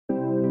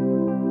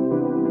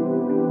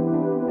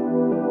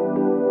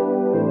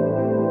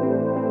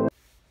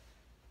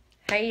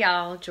Hey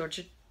y'all,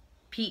 Georgia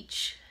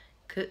Peach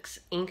cooks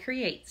and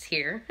creates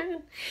here.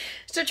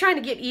 Still trying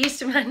to get used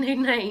to my new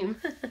name.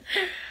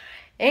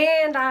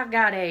 And I've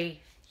got a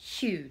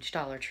huge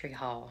Dollar Tree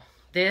haul.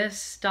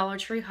 This Dollar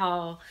Tree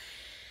haul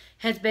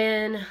has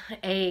been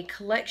a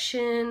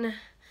collection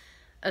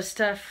of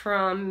stuff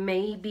from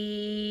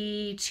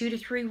maybe 2 to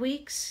 3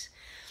 weeks.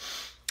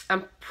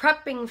 I'm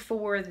prepping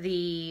for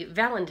the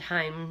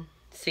Valentine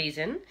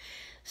season.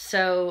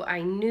 So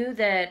I knew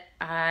that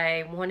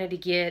I wanted to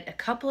get a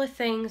couple of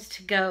things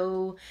to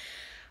go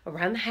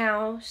around the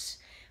house.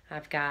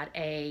 I've got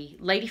a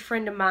lady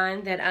friend of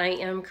mine that I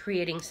am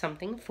creating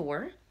something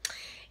for.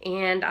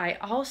 And I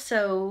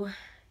also,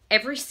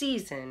 every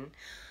season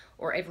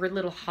or every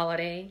little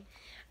holiday,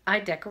 I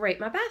decorate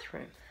my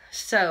bathroom.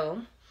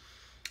 So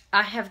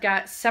I have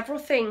got several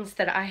things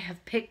that I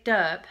have picked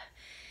up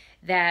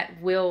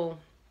that will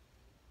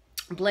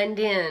blend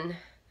in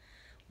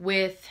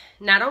with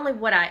not only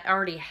what I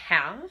already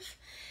have,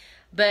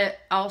 but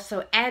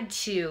also add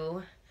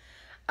to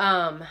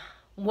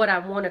what I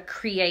want to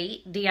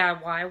create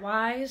DIY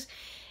wise,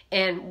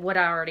 and what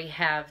I already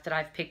have that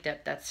I've picked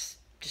up that's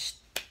just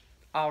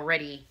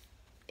already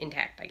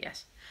intact, I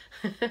guess.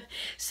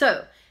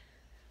 So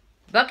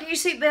buckle your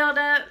seatbelt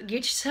up,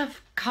 get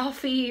yourself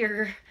coffee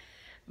or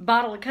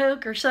bottle of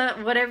Coke or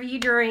something, whatever you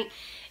drink,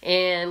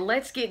 and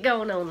let's get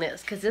going on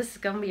this, because this is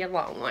going to be a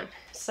long one.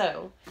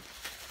 So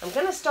I'm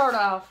going to start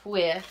off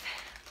with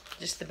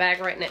just the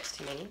bag right next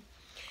to me.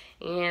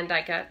 And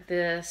I got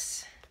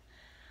this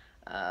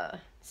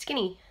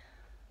skinny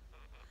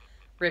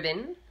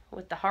ribbon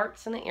with the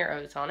hearts and the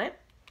arrows on it.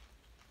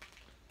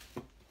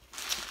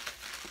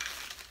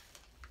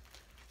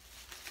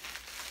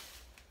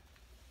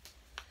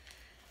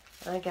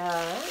 I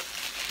got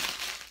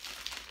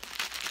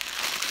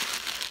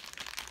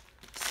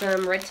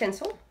some red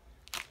tinsel.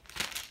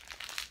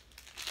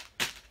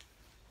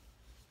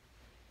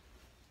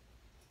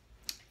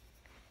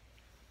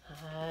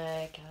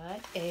 I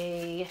got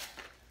a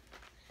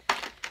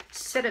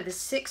set of the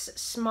 6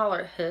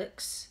 smaller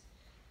hooks.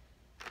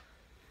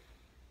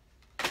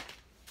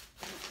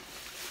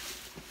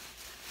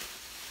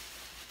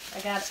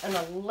 I got an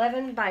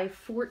 11 by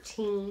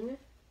 14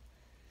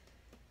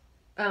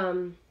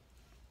 what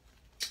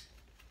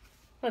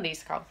are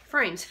these called?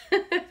 Frames.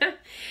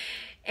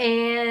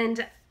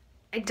 And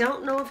I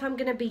don't know if I'm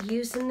going to be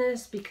using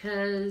this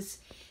because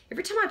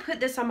every time I put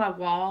this on my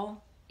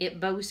wall, it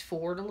bows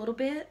forward a little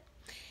bit.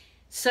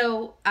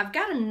 So I've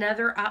got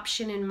another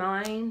option in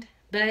mind,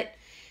 but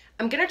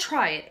I'm going to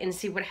try it and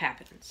see what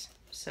happens.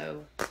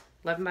 So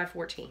 11 by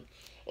 14.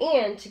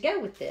 And to go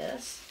with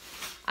this,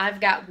 I've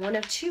got one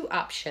of 2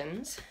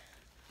 options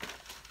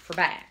for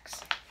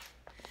bags.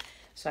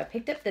 So I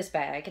picked up this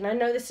bag, and I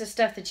know this is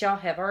stuff that y'all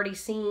have already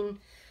seen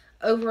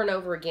over and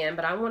over again,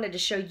 but I wanted to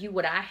show you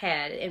what I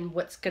had and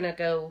what's going to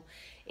go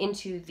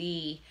into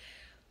the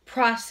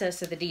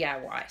process of the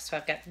DIY. So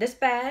I've got this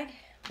bag,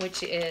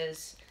 which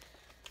is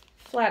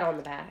flat on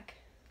the back.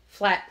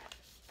 Flat,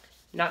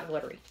 not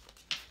glittery.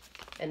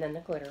 And then the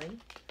glittery.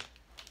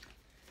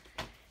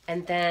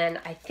 And then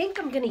I think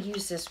I'm going to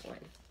use this one,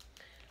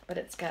 but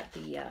it's got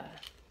the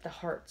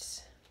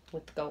hearts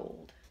with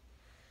gold.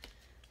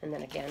 And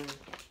then again,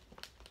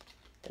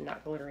 the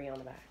not glittery on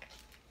the back.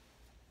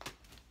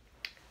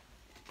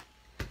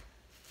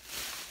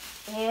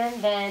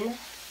 And then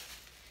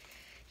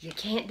you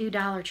can't do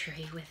Dollar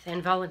Tree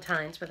and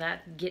Valentine's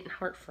without getting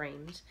heart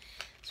frames.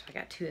 So I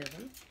got 2 of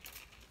them.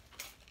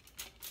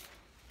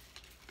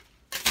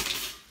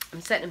 I'm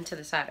setting them to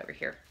the side over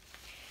here.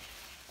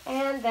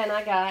 And then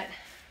I got,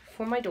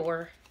 for my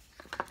door,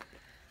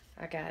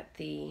 I got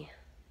the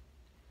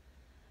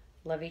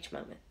Love Each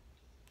Moment.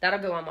 That'll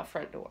go on my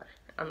front door,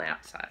 on the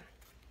outside.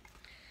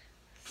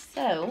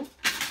 So,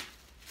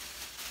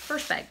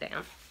 first bag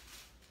down.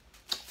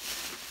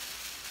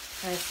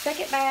 My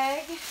second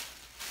bag.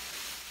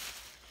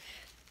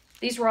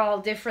 These were all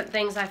different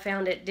things I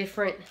found at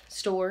different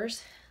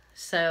stores.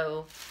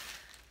 So,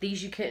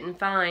 these you couldn't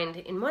find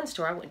in one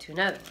store. I went to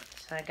another one.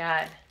 So, I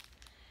got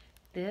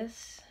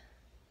this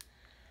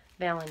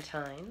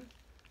Valentine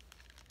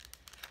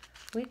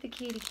with the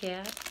kitty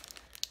cat.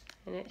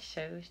 And it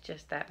shows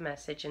just that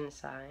message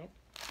inside.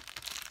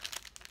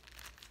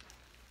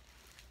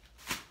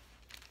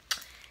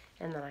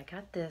 And then I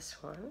got this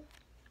one.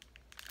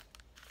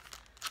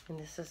 And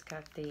this has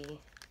got the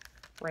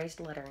raised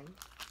lettering.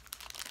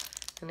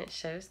 And it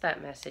shows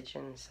that message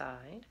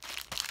inside.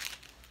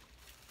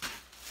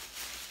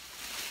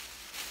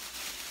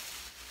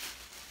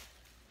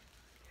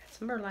 Got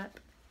some burlap.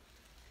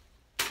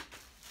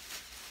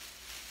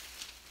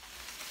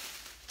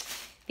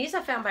 These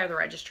I found by the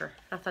register.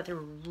 I thought they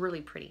were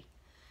really pretty.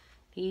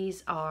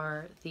 These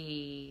are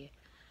the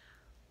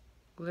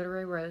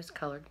glittery rose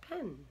colored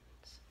pens.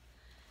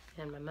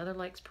 And my mother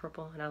likes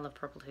purple, and I love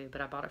purple too,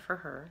 but I bought it for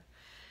her.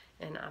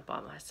 And I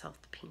bought myself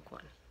the pink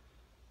one.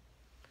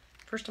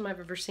 First time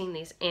I've ever seen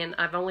these, and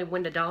I've only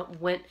went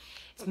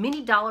as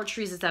many Dollar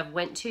Trees as I've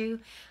went to,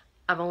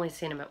 I've only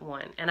seen them at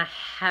one, and I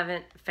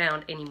haven't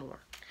found any more.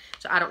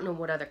 So I don't know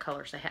what other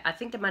colors they have. I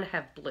think they might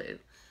have blue.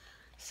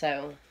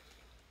 So,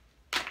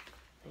 there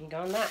you go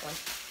on that one.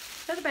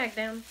 Throw the bag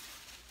down.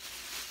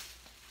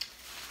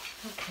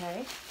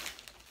 Okay.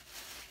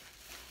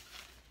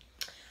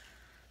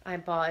 I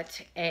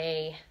bought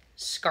a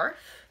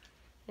scarf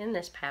in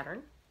this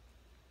pattern.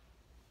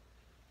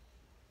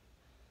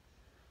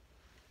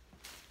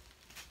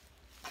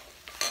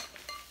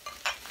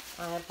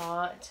 I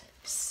bought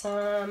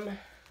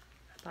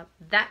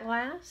that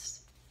glass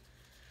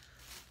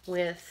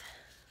with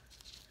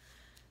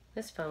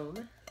this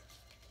foam,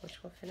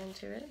 which will fit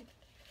into it.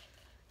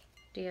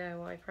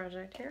 DIY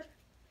project here.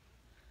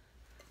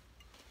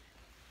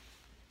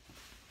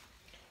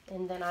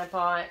 And then I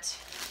bought,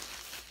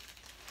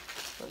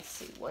 let's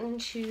see, 1,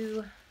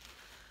 2,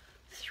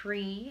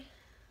 3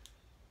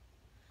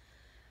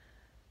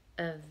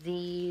 of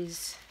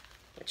these.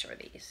 Which are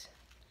these?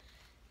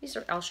 These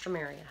are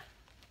Alstroemeria.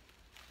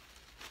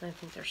 I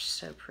think they're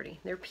so pretty.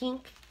 They're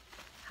pink,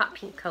 hot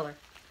pink color,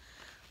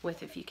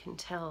 with, if you can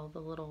tell, the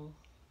little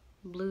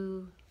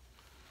blue,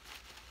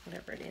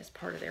 whatever it is,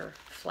 part of their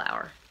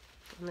flower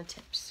on the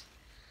tips.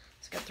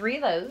 So I've got 3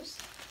 of those.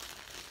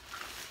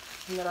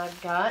 And then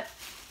I've got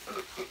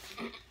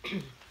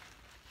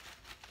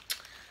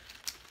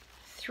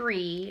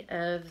 3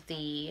 of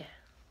the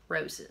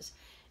roses.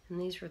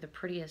 And these were the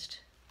prettiest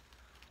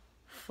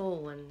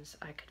full ones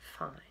I could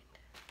find.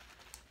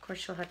 Of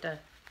course, you'll have to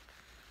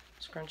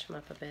scrunch them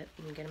up a bit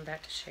and get them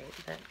back to shape.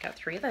 But got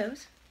 3 of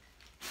those.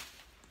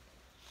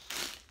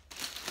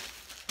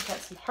 Got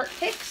some heart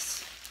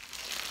picks.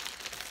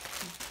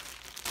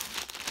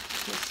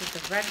 This is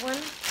the red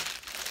one.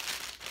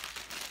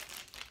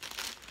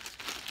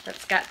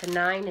 That's got the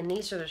 9, and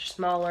these are the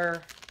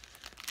smaller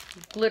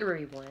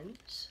glittery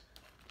ones.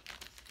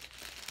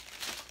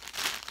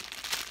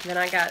 Then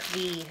I got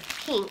the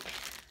pink,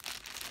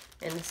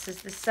 and this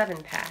is the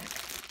 7-pack.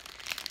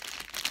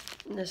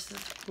 This is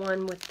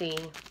one with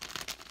the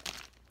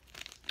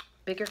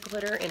bigger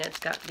glitter, and it's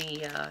got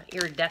the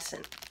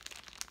iridescent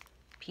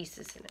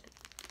pieces in it.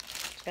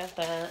 It's got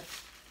that.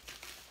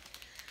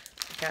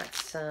 Got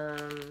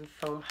some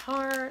foam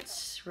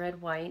hearts,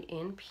 red, white,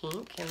 and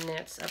pink, and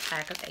that's a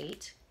pack of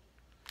 8.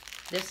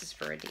 This is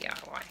for a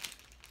DIY.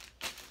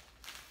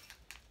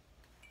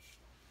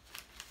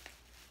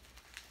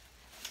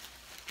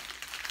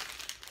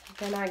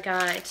 Then I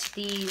got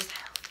these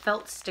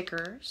felt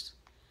stickers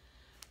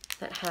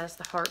that has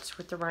the hearts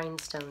with the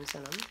rhinestones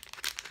in them.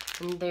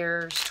 And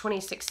there's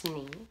 26 in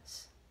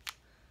these.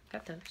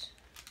 Got those.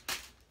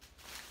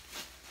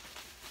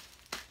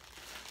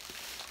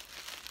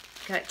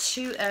 Got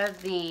 2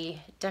 of the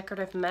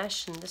decorative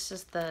mesh, and this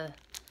is the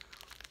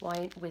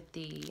white with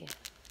the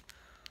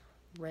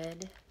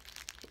red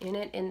in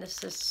it, and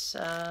this is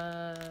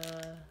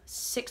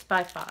 6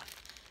 by 5,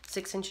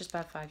 6 inches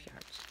by 5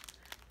 yards.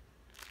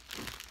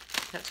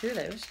 Got 2 of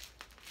those.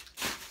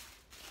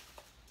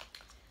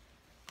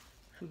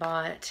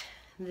 Bought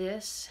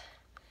this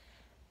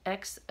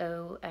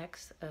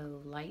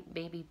XOXO light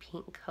baby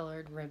pink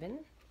colored ribbon.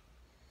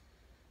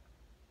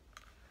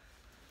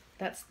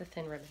 That's the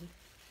thin ribbon.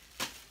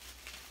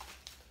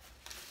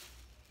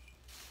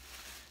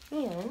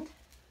 And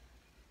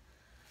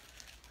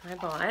I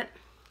bought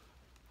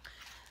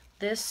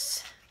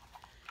this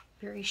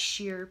very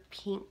sheer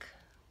pink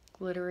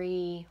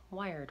glittery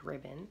wired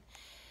ribbon.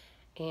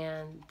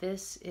 And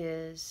this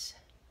is,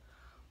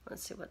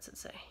 let's see, what's it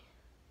say?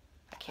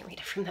 I can't read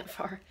it from that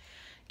far.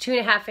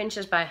 2.5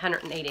 inches by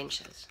 108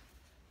 inches.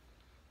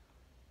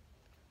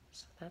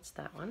 So that's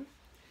that one.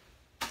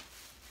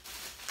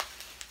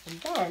 And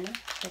then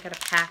I got a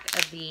pack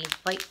of the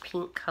light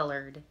pink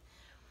colored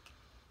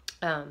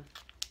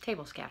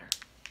table scatter,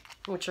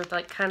 which are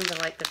like kind of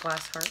like the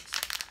glass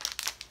hearts.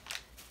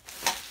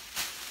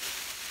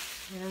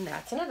 And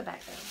that's another bag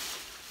down.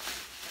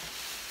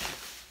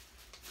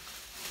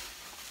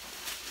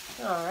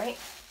 All right,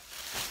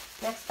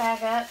 next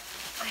bag up.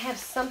 I have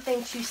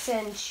something to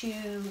send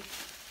to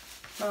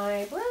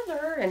my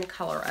brother in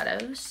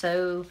Colorado.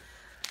 So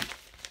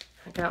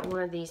I got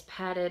one of these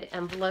padded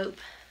envelope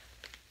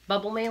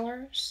bubble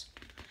mailers.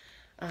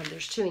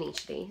 There's 2 in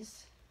each of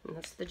these, and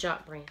that's the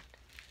Jot brand.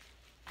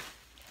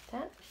 Got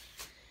that.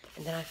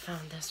 And then I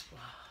found this. Wow.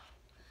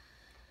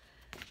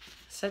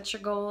 Set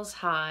your goals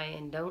high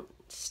and don't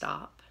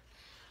stop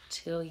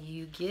till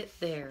you get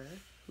there.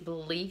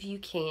 Believe you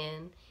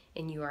can,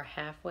 and you are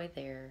halfway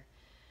there.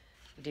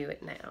 Do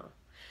it now.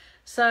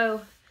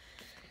 So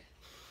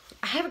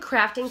I have a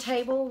crafting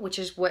table, which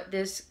is what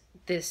this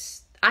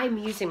I'm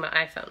using my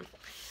iPhone,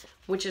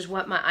 which is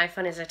what my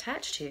iPhone is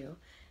attached to,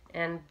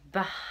 and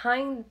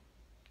behind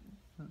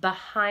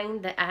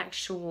the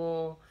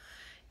actual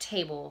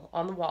table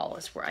on the wall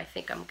is where I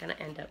think I'm gonna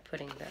end up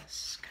putting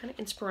this kind of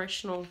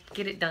inspirational,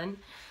 get it done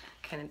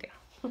kind of deal.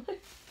 Okay.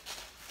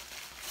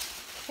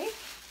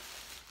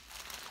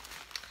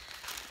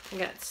 I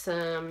got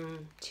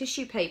some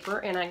tissue paper,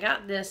 and I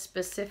got this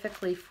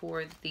specifically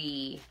for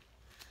the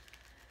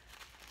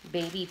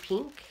baby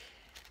pink,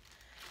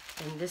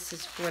 and this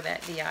is for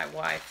that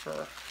DIY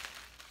for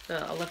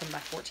the 11 by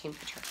 14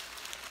 picture.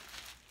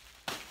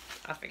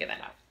 I'll figure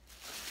that out.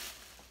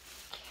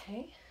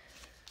 Okay.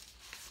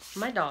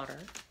 My daughter,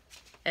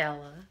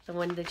 Ella, the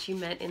one that you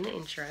met in the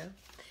intro,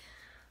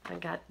 I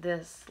got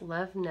this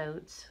love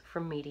notes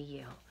from me to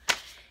you,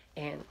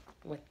 and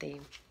with the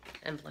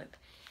envelope.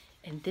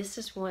 And this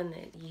is one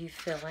that you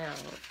fill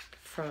out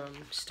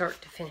from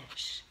start to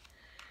finish.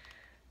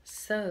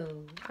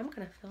 So I'm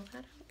gonna fill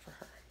that out for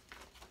her.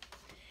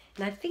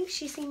 And I think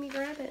she's seen me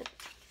grab it,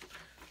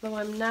 though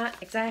I'm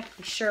not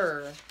exactly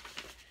sure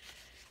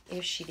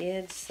if she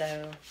did,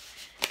 so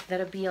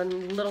that'll be a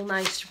little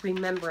nice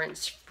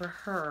remembrance for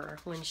her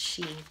when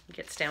she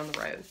gets down the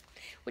road.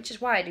 Which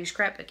is why I do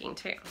scrapbooking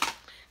too.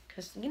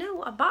 Because, you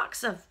know, a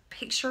box of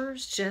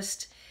pictures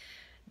just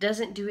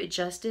doesn't do it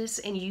justice,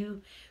 and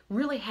you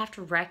really have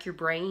to rack your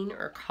brain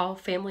or call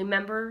family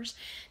members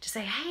to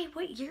say, hey,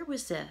 what year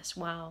was this?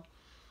 Well,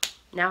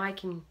 now I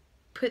can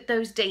put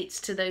those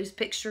dates to those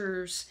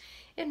pictures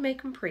and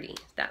make them pretty.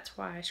 That's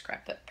why I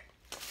scrapbook.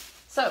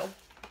 So,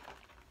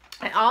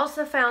 I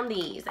also found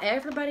these.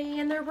 Everybody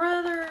and their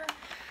brother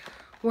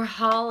were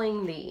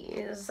hauling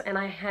these, and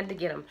I had to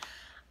get them.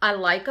 I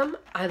like them.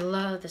 I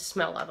love the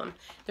smell of them.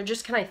 They're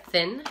just kind of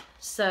thin,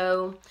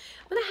 so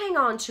I'm going to hang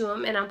on to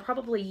them, and I'll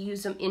probably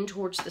use them in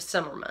towards the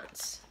summer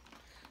months.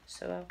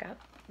 So I've got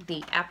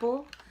the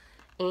apple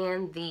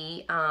and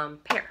the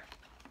pear.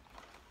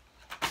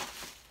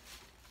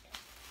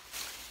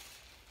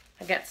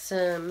 I got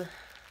some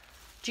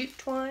jute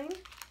twine,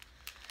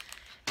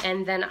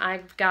 and then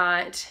I've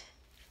got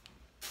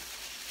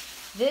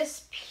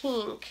this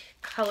pink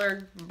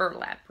colored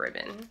burlap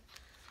ribbon,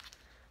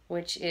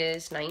 which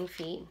is 9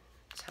 feet.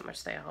 That's how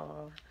much they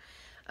all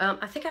are.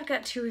 I think I've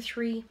got 2 or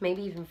 3,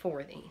 maybe even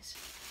 4 of these.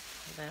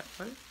 That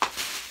one.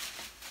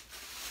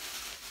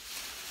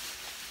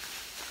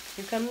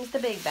 Here comes the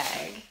big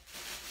bag.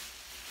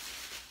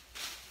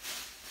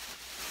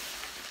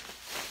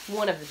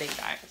 One of the big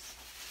bags.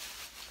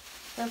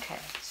 Okay,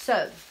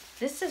 so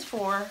this is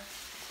for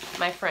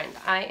my friend.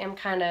 I am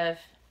kind of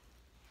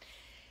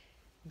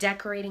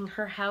decorating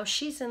her house.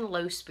 She's in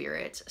low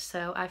spirits,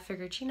 so I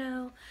figured, you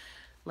know,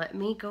 let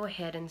me go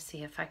ahead and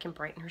see if I can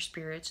brighten her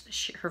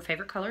spirits. Her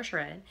favorite color is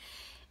red,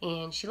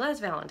 and she loves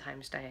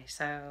Valentine's Day,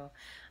 so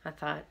I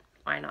thought,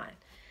 why not?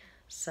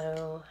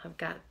 So I've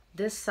got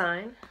this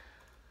sign,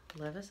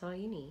 love is all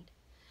you need,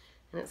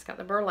 and it's got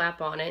the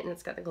burlap on it, and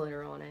it's got the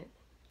glitter on it.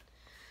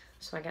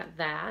 So I got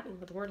that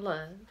with the word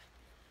love.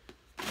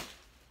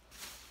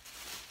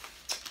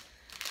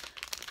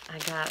 I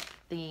got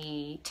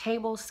the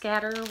table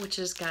scatter, which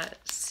has got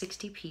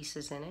 60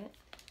 pieces in it.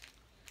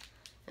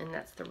 And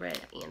that's the red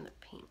and the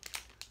pink.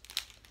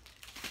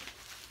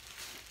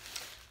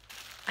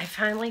 I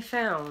finally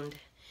found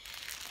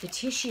the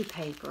tissue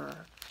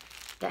paper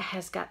that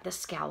has got the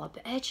scallop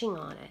edging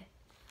on it.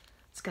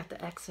 It's got the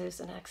XOs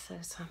and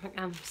XOs, so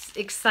I'm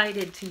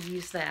excited to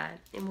use that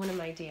in one of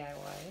my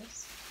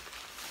DIYs.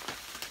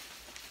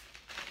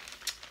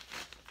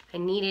 I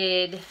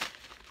needed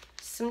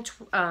some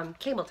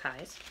cable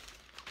ties.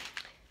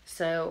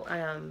 So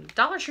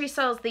Dollar Tree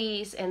sells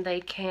these, and they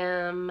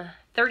come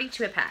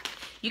 32 a pack.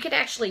 You could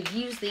actually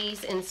use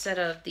these instead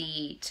of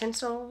the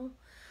tinsel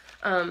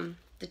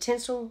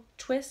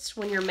twists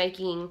when you're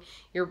making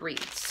your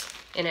wreaths,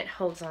 and it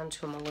holds on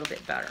to them a little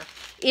bit better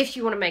if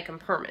you want to make them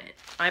permanent.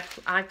 I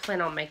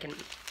plan on making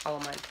all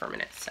of mine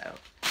permanent, so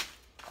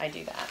I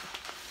do that.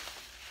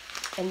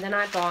 And then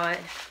I bought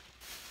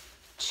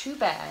 2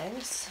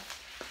 bags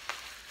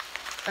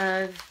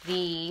of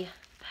the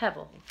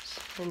pebbles,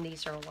 and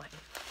these are white.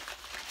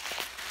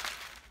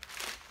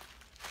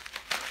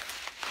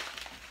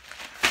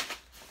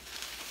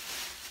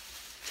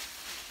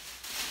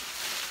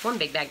 One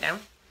big bag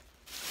down.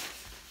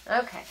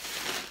 Okay.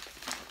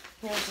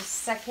 Here's the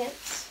second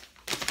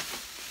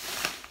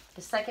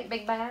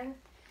big bag.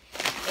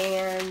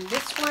 And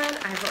this one,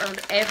 I've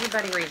heard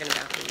everybody raving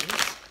about these.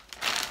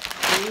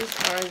 These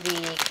are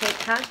the Cape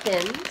Cod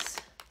Thins,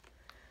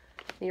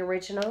 the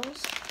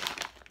originals.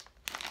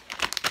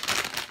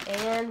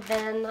 And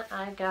then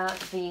I got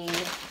the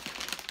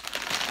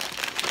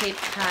Cape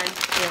Cod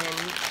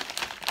Thin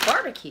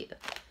Barbecue,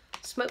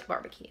 smoked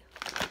barbecue,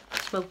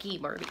 smoky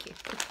barbecue.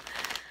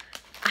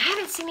 I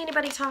haven't seen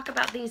anybody talk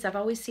about these. I've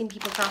always seen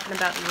people talking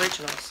about the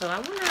originals, so I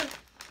wonder,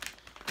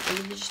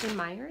 maybe they're just in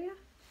my area?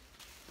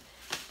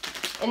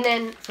 And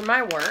then for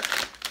my work,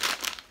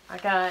 I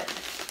got,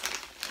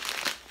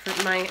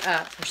 for my,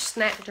 for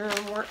snack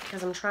during work,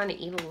 because I'm trying to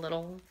eat a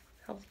little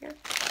healthier,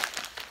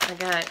 I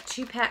got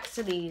 2 packs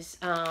of these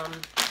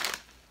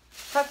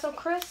pretzel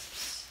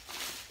crisps,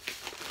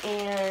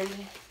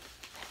 and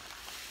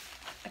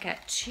I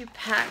got 2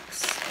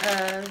 packs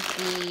of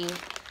the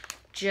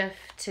Jif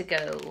to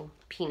go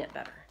peanut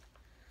butter.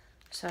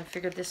 So I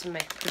figured this would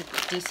make a pretty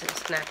decent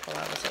snack while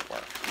I was at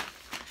work.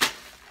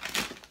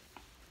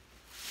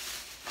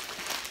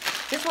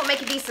 This won't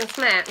make a decent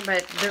snack,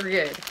 but they're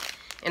good.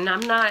 And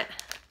I'm not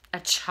a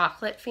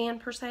chocolate fan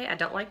per se. I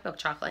don't like milk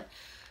chocolate.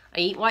 I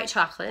eat white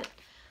chocolate.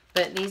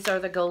 But these are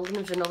the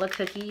golden vanilla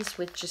cookies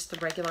with just the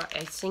regular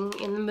icing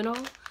in the middle.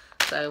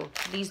 So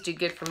these do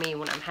good for me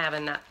when I'm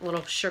having that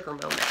little sugar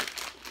moment.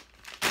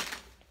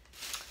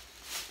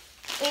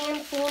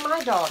 for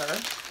my daughter,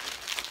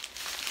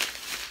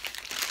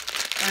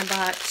 I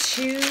bought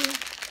 2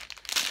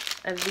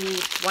 of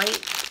the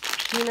white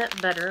peanut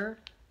butter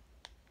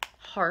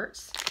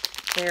hearts.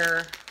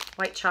 They're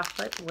white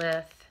chocolate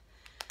with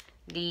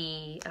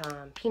the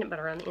peanut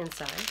butter on the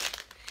inside.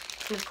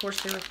 And of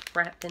course they're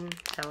wrapped in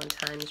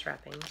Valentine's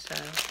wrapping. So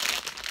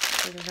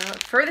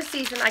for the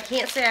season, I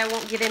can't say I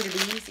won't get into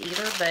these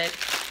either, but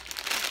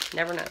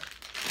never know.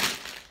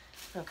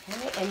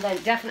 Okay, and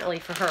then definitely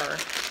for her,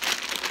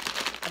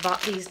 I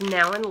bought these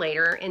Now and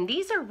Later, and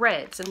these are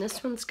reds, and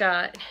this one's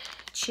got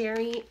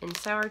cherry and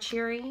sour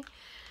cherry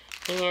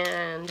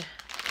and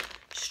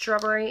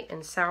strawberry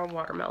and sour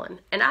watermelon.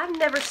 And I've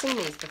never seen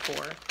these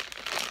before.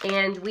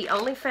 And we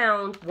only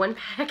found 1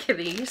 pack of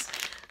these.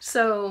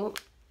 So,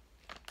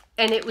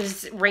 and it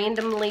was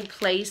randomly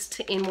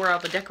placed in where all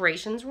the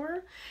decorations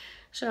were.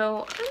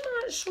 So, I'm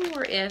not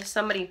sure if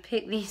somebody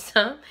picked these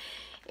up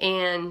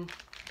and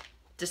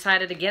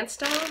decided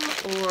against them,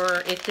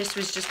 or if this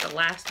was just the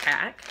last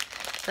pack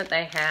that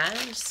they had.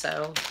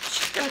 So,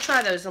 she's going to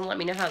try those and let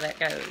me know how that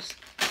goes.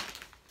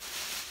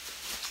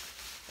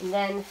 And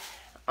then,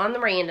 on the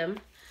random,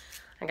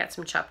 I got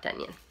some chopped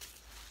onion.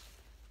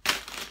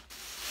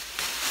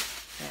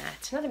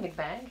 It's another big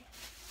bag.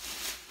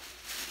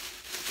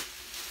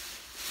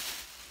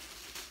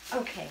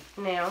 Okay,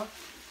 now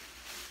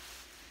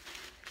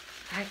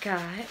I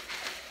got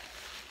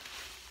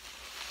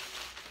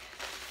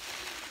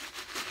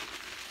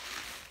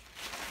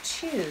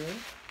two.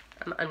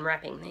 I'm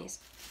unwrapping these.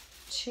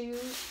 Two.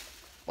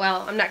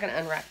 Well, I'm not going to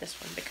unwrap this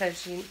one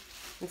because you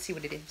can see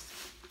what it is.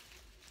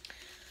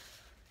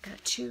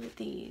 Got 2 of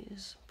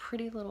these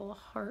pretty little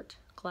heart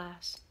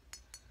glass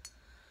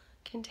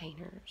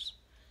containers.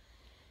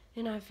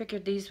 And I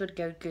figured these would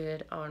go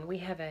good on, we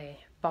have a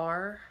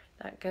bar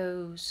that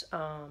goes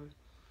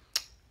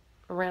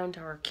around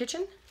our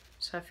kitchen.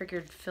 So I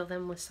figured fill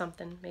them with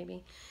something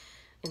maybe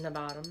in the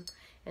bottom.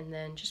 And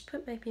then just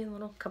put maybe a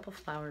little couple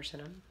flowers in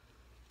them.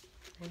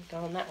 And go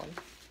on that one.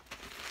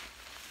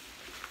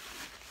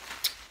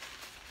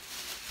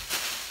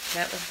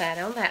 That was that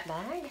on that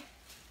bag.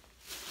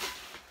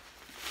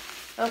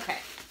 Okay.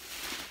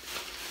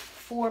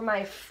 For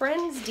my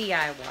friend's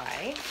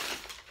DIY,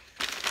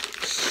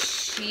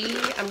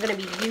 I'm going to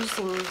be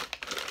using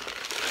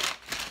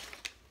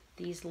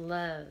these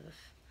love.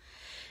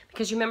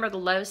 Because you remember the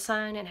love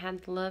sign? It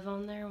had the love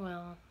on there?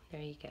 Well,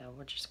 there you go.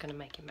 We're just going to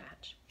make it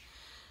match.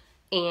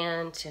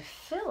 And to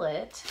fill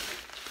it,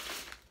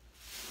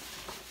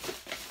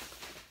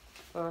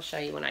 well, I'll show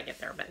you when I get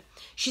there. But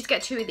she's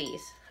got 2 of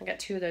these. I got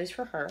 2 of those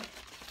for her.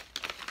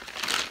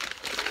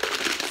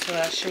 So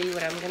I'll show you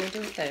what I'm going to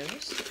do with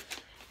those.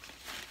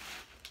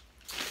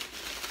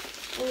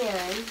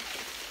 And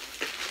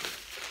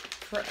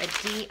for a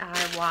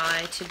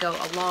DIY to go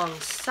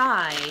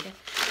alongside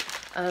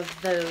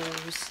of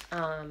those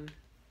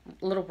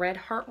little red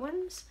heart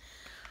ones,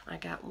 I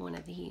got one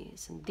of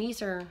these. And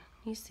these are,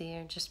 you see,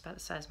 are just about the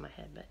size of my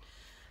head, but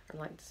are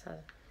like the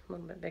size, a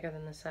little bit bigger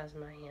than the size of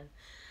my hand.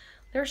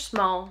 They're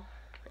small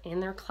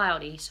and they're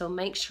cloudy, so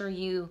make sure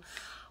you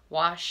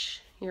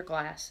wash your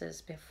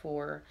glasses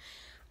before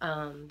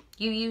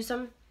you use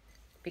them,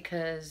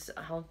 because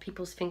all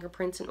people's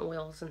fingerprints and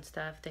oils and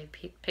stuff, they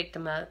pick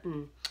them up.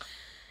 And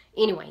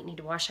anyway, you need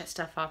to wash that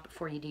stuff off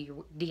before you do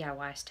your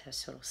DIY stuff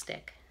so it'll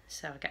stick.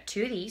 So I got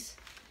 2 of these.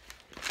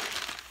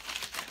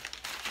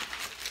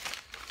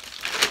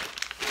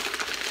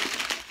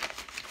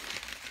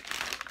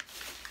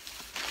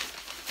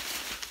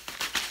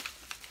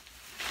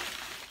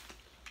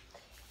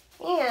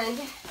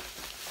 And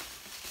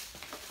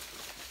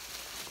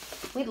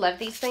we love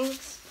these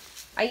things.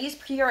 I use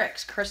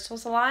Purex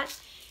crystals a lot,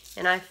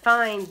 and I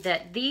find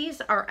that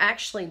these are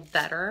actually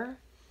better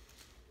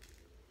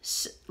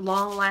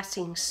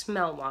long-lasting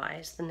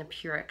smell-wise than the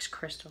Purex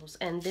crystals.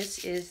 And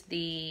this is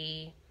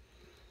the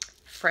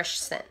fresh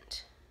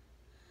scent.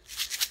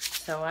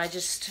 So I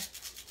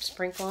just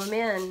sprinkle them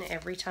in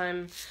every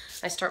time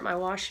I start my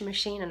washing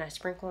machine, and I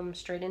sprinkle them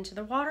straight into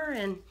the water,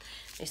 and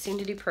they seem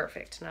to do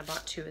perfect. And I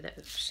bought 2 of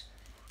those.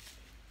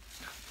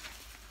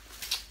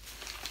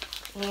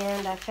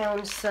 And I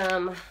found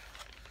some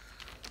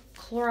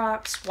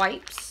Clorox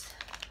wipes.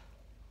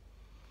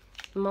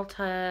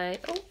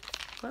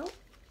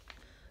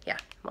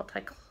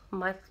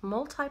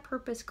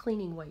 Multi-purpose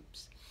cleaning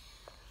wipes.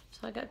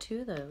 So I got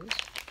 2 of those.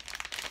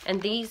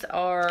 And these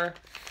are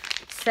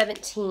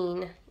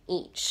 $17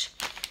 each.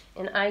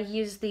 And I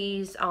use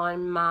these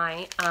on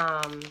my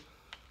on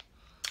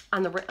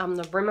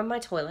the rim of my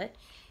toilet,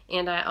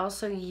 and I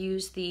also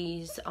use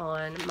these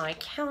on my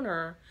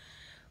counter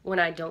when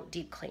I don't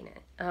deep clean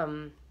it.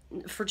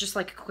 For just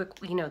like a quick,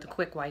 the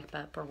quick wipe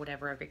up or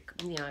whatever every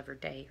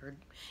day or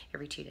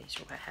every 2 days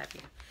or what have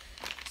you.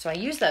 So I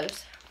use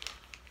those.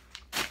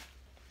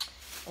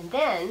 And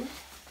then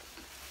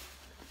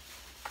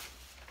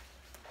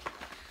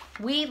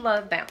we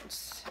love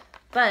Bounce,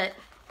 but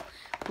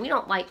we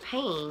don't like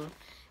paying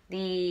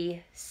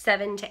the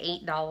 $7 to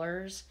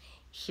 $8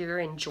 here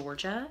in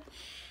Georgia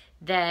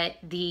that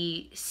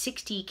the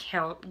 60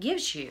 count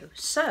gives you.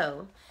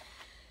 So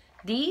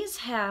These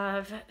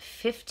have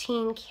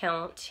 15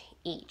 count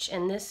each,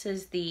 and this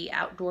is the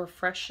Outdoor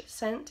Fresh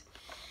scent.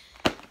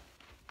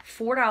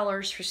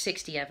 $4 for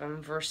 60 of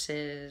them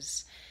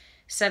versus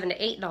 $7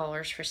 to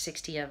 $8 for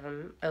 60 of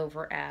them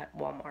over at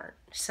Walmart.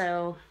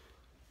 So,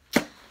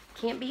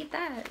 can't beat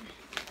that.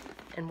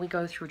 And we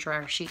go through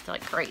dryer sheets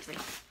like crazy.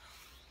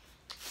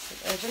 So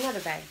there's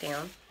another bag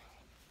down.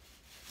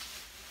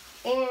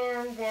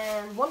 And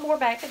then one more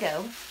bag to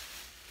go.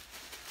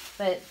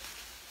 But,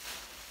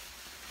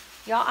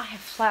 y'all, I have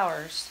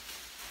flowers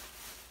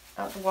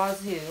out the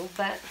wazoo,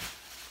 but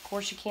of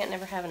course you can't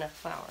never have enough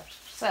flowers.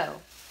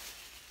 So,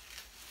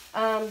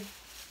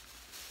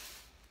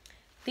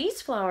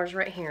 these flowers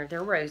right here,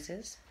 they're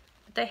roses,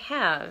 but they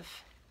have,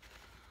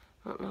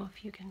 I don't know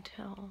if you can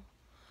tell,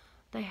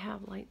 they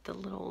have like the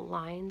little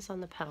lines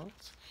on the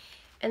petals,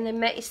 and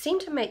they seem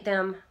to make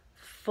them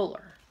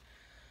fuller.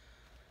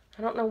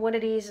 I don't know what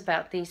it is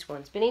about these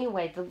ones, but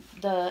anyway,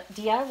 the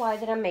DIY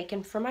that I'm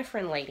making for my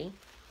friend lady,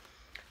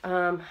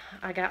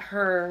 I got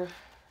her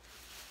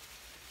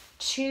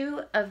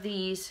 2 of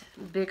these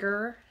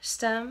bigger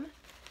stem,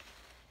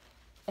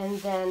 and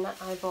then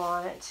I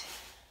bought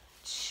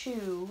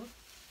 2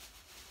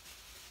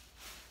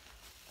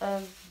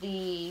 of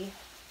the,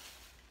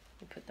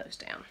 let me put those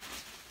down,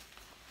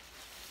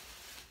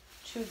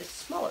 2 of the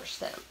smaller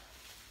stem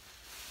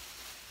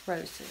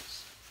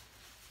roses.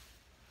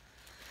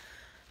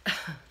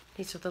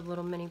 These are the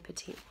little mini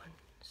petite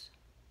ones.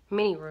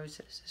 Mini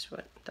roses is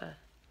what the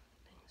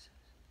thing says.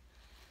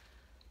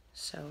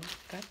 So,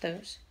 got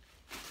those.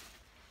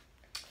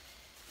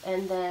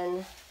 And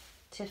then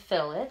to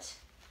fill it,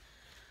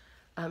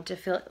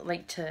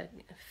 to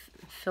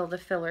fill the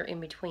filler in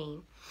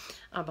between,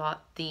 I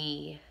bought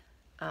the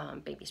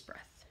Baby's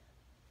Breath.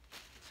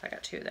 So I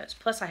got 2 of those.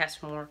 Plus I have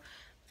some more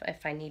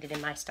if I need it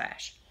in my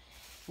stash.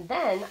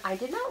 Then I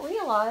did not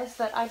realize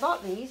that I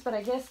bought these, but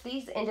I guess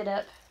these ended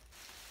up,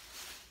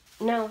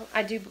 no,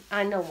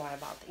 I know why I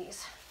bought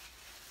these.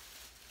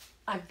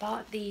 I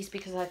bought these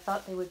because I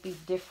thought they would be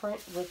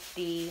different with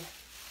the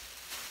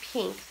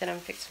pink that I'm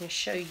fixing to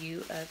show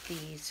you of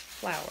these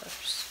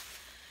flowers.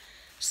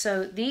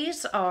 So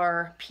these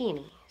are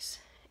peonies,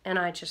 and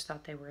I just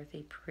thought they were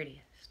the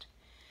prettiest.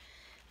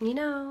 You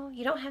know,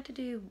 you don't have to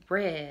do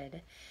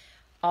red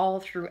all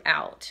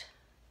throughout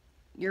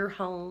your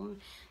home.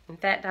 In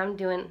fact, I'm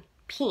doing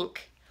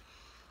pink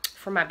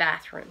for my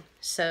bathroom,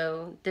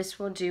 so this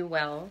will do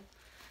well.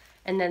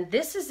 And then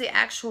this is the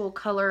actual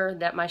color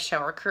that my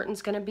shower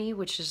curtain's gonna be,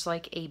 which is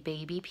like a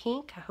baby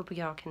pink. I hope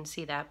y'all can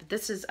see that. But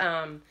this is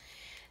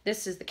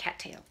the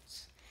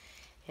cattails.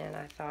 And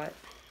I thought,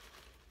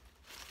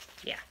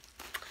 yeah,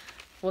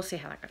 we'll see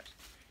how that goes.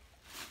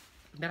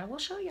 But I will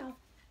show y'all.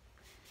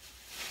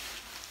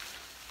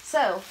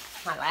 So,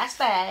 my last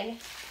bag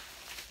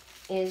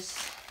is,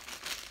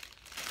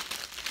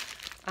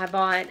 I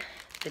bought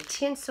the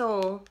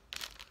tinsel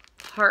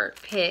heart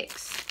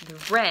picks, the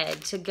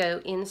red, to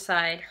go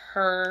inside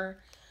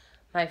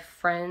my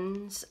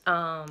friend's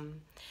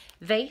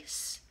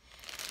vase.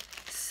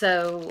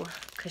 So,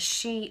 because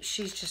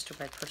she's just a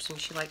red person,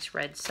 she likes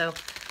red, so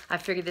I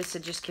figured this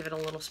would just give it a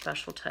little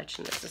special touch.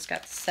 And this has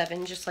got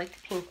 7, just like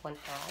the pink one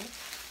had.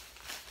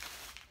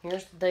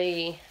 Here's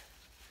the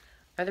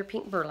other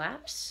pink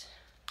burlaps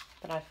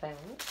that I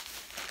found.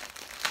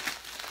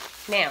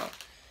 Now,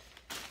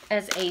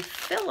 as a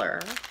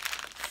filler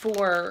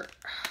for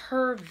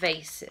her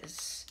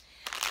vases,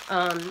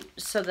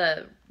 so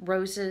the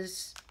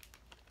roses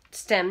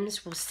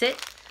stems will sit,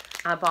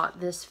 I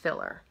bought this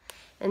filler.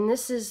 And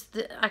this is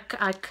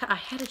I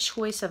had a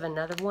choice of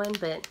another one,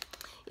 but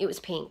it was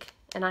pink.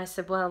 And I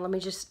said, well, let me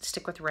just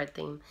stick with the red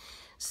theme.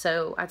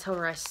 So I told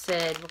her, I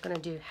said, we're going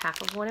to do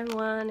half of one in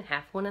one,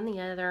 half one in the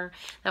other.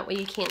 That way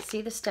you can't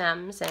see the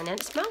stems, and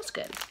it smells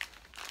good.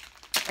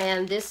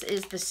 And this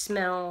is the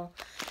Smell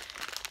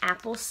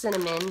Apple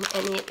Cinnamon,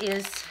 and it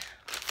is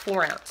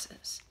 4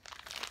 ounces.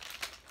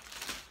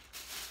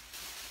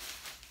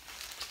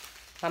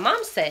 My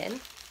mom said,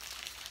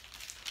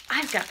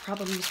 I've got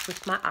problems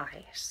with my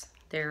eyes.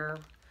 They're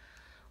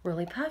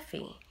really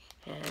puffy.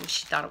 And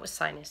she thought it was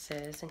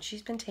sinuses, and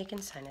she's been taking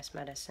sinus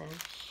medicine.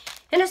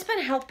 And it's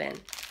been helping.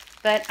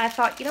 But I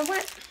thought, you know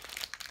what?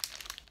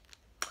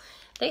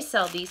 They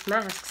sell these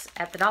masks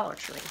at the Dollar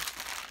Tree.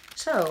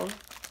 So,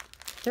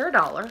 they're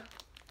 $1.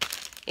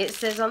 It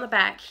says on the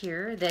back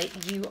here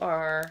that you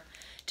are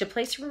to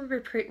place in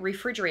the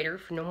refrigerator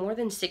for no more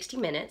than 60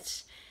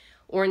 minutes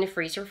or in the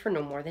freezer for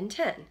no more than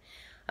 10.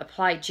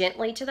 Apply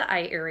gently to the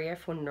eye area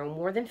for no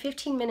more than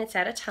 15 minutes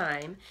at a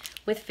time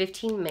with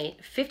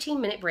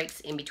 15-minute breaks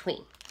in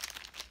between.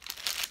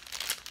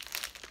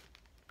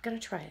 I'm going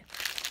to try it.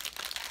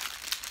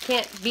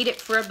 Can't beat it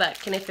for a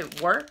buck. And if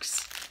it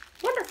works,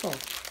 wonderful.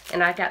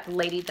 And I got the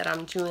lady that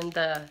I'm doing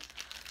the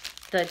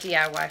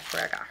DIY for,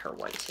 I got her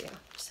one too.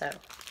 So,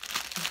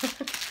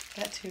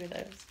 got 2 of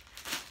those.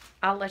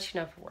 I'll let you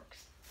know if it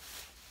works.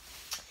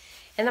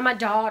 And then my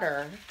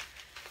daughter,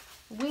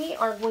 we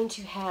are going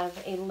to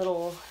have a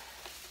little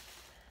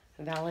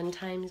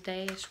Valentine's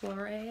Day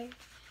soiree.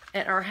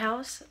 at our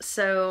house.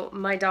 So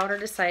my daughter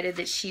decided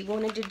that she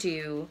wanted to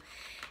do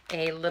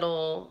a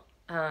little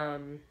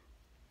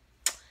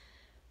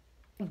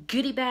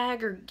goodie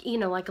bag, or you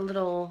know, like a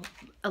little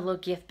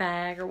gift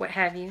bag or what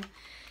have you.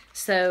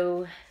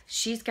 So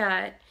she's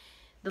got,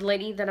 the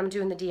lady that I'm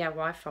doing the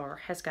DIY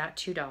for has got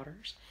 2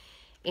 daughters,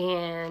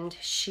 and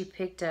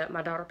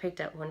my daughter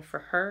picked up one for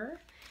her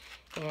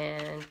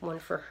and one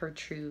for her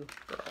true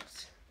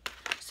girls.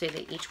 So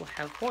they each will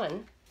have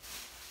one.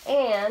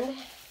 And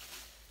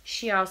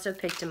she also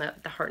picked them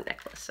up the heart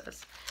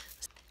necklaces.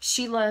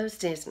 She loves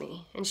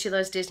Disney, and she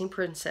loves Disney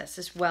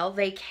princesses. Well,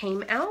 they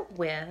came out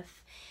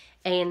with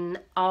an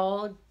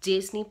all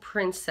Disney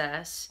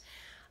princess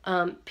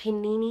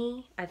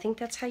panini. I think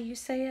that's how you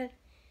say it.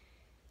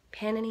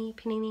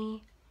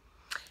 Panini.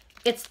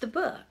 It's the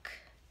book,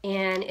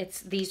 and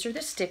these are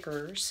the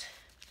stickers,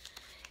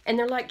 and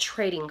they're like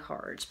trading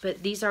cards,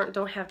 but these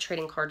don't have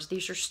trading cards.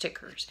 These are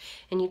stickers,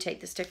 and you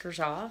take the stickers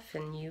off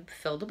and you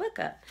fill the book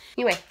up.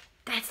 Anyway,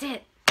 that's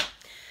it.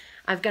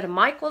 I've got a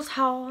Michael's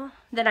haul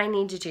that I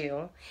need to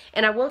do,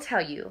 and I will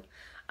tell you,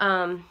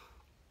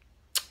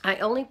 I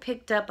only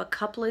picked up a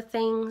couple of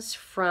things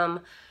from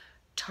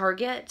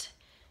Target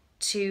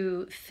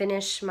to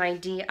finish my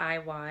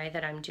DIY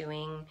that I'm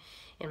doing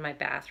in my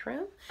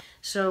bathroom.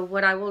 So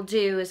what I will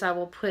do is I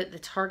will put the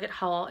Target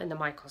haul and the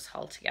Michael's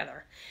haul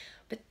together.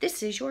 But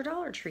this is your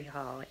Dollar Tree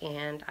haul,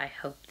 and I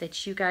hope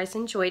that you guys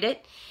enjoyed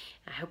it.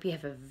 I hope you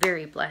have a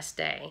very blessed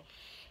day,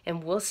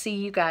 and we'll see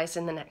you guys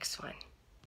in the next one.